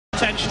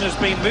attention has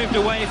been moved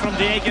away from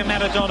Diego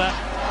Maradona.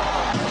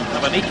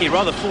 Maniki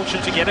rather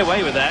fortunate to get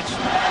away with that.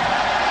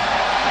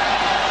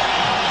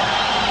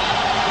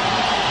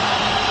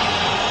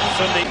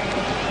 Sunday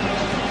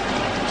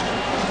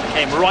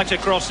came right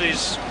across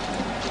his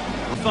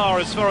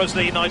as far as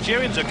the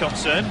Nigerians are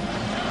concerned.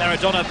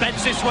 Maradona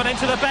bends this one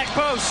into the back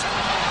post.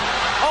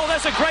 Oh,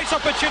 there's a great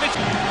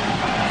opportunity.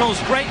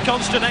 Caused great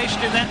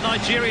consternation in that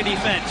Nigerian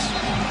defence.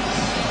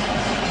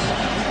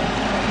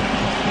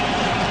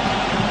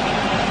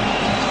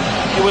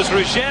 It was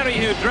Ruggeri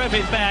who drove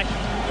it back.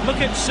 Look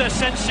at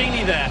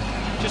Sensini there.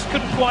 Just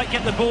couldn't quite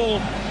get the ball.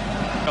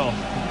 Oh.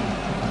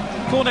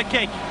 Corner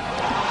kick.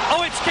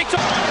 Oh, it's kicked off.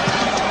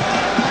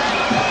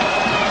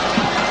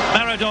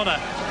 Maradona.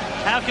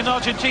 How can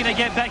Argentina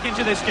get back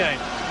into this game?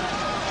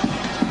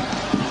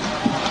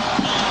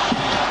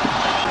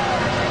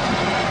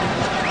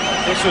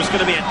 This was going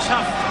to be a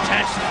tough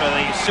test for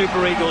the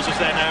Super Eagles, as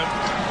they're known.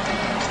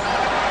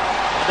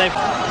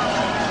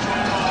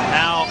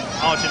 Now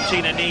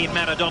Argentina need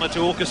Maradona to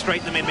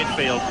orchestrate them in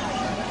midfield,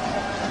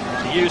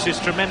 to use his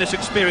tremendous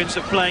experience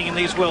of playing in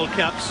these World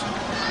Cups.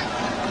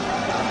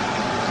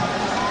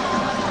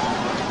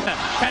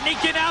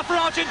 Panique now for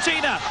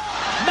Argentina.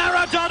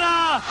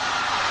 Maradona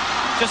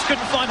just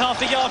couldn't find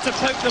half a yard to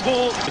poke the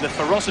ball with the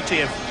ferocity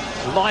of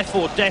life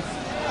or death.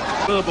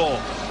 The ball.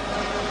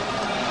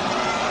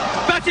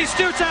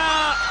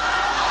 Batistuta!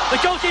 The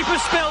goalkeeper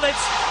spilled it,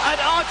 and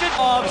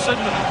arms and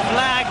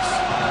flags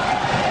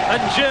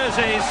and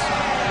jerseys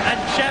and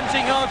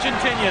chanting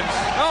Argentinians.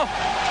 Oh,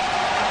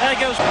 there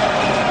goes.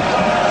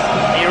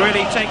 He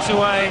really takes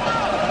away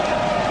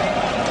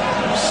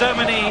so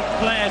many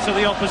players of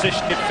the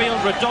opposition.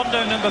 Midfield,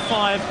 Redondo, number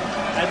 5,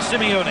 and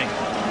Simeone.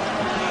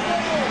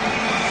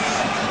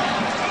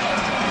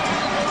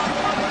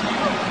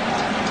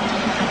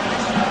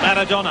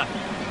 Maradona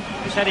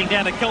is heading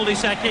down a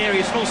cul-de-sac here.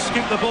 He's full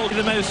scoop the ball to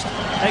the most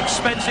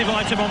expensive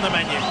item on the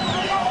menu.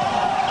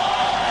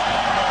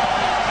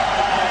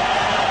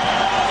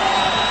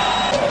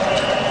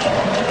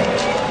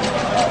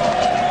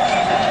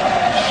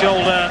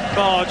 Shoulder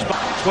barge,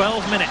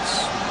 12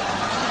 minutes.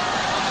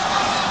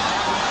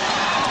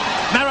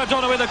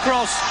 Maradona with a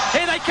cross.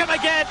 Here they come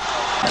again.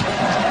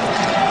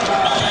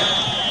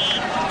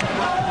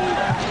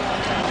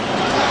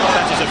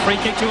 That is a free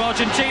kick to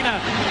Argentina.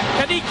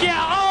 Canigia.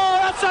 Oh,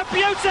 that's a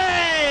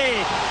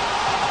beauty!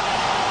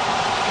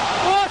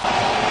 What?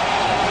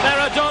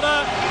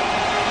 Maradona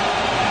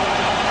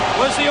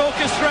was the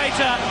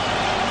orchestrator.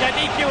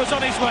 Canigia was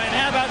on his way. And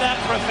how about that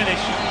for a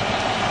finish?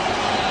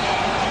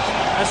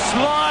 A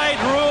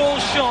slide rule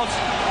shot.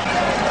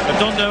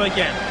 Redondo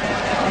again.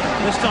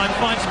 This time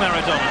finds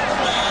Maradona.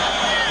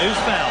 Who's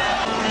foul?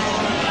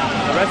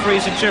 The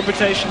referee's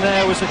interpretation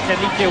there was that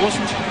Canigia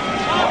wasn't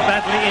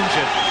badly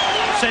injured.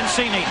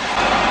 Sensini.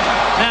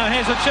 Now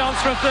here's a chance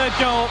for a third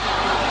goal.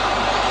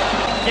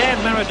 Again,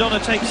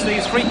 Maradona takes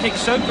these free kicks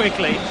so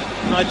quickly.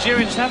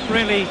 Nigerians haven't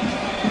really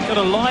got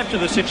alive to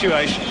the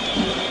situation.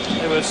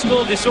 They were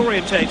still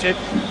disorientated.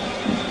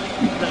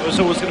 That was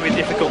always going to be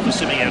difficult for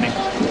Simeone.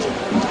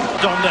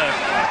 Redondo.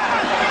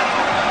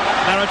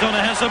 Maradona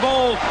has the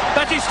ball.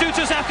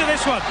 Batistuta's after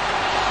this one.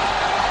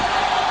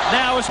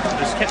 Now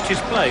has kept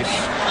his place.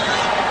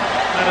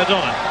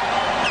 Maradona.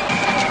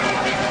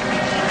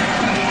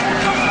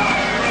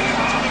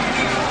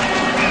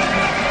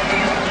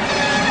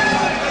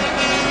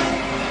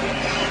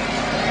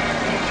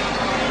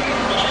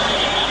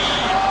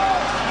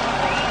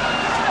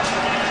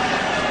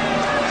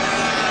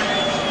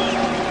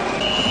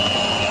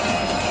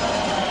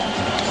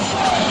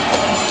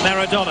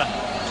 Maradona.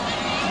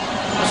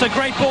 That's a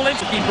great ball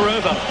into keeper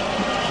over.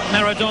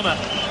 Maradona.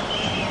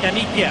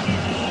 Canigia.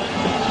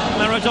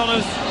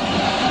 Maradona's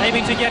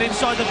aiming to get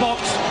inside the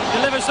box.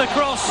 Delivers the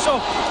cross.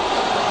 Oh.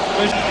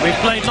 We've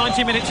played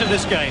 90 minutes of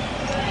this game.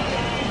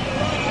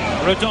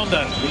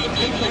 Redondo.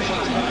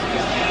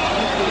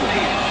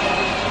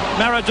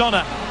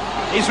 Maradona.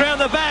 He's round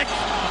the back.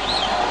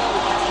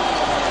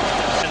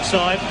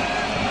 Inside.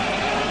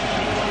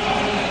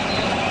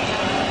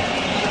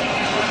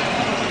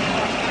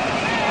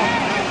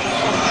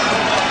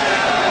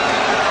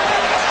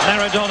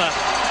 Maradona,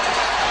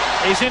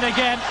 he's in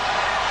again.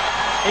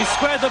 He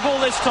squared the ball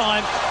this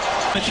time.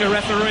 Amateur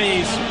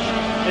referees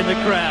in the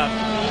crowd.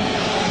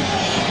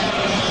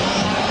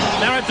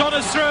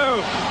 Maradona's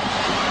through.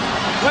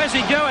 Where's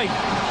he going?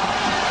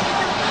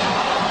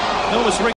 Enormous ring.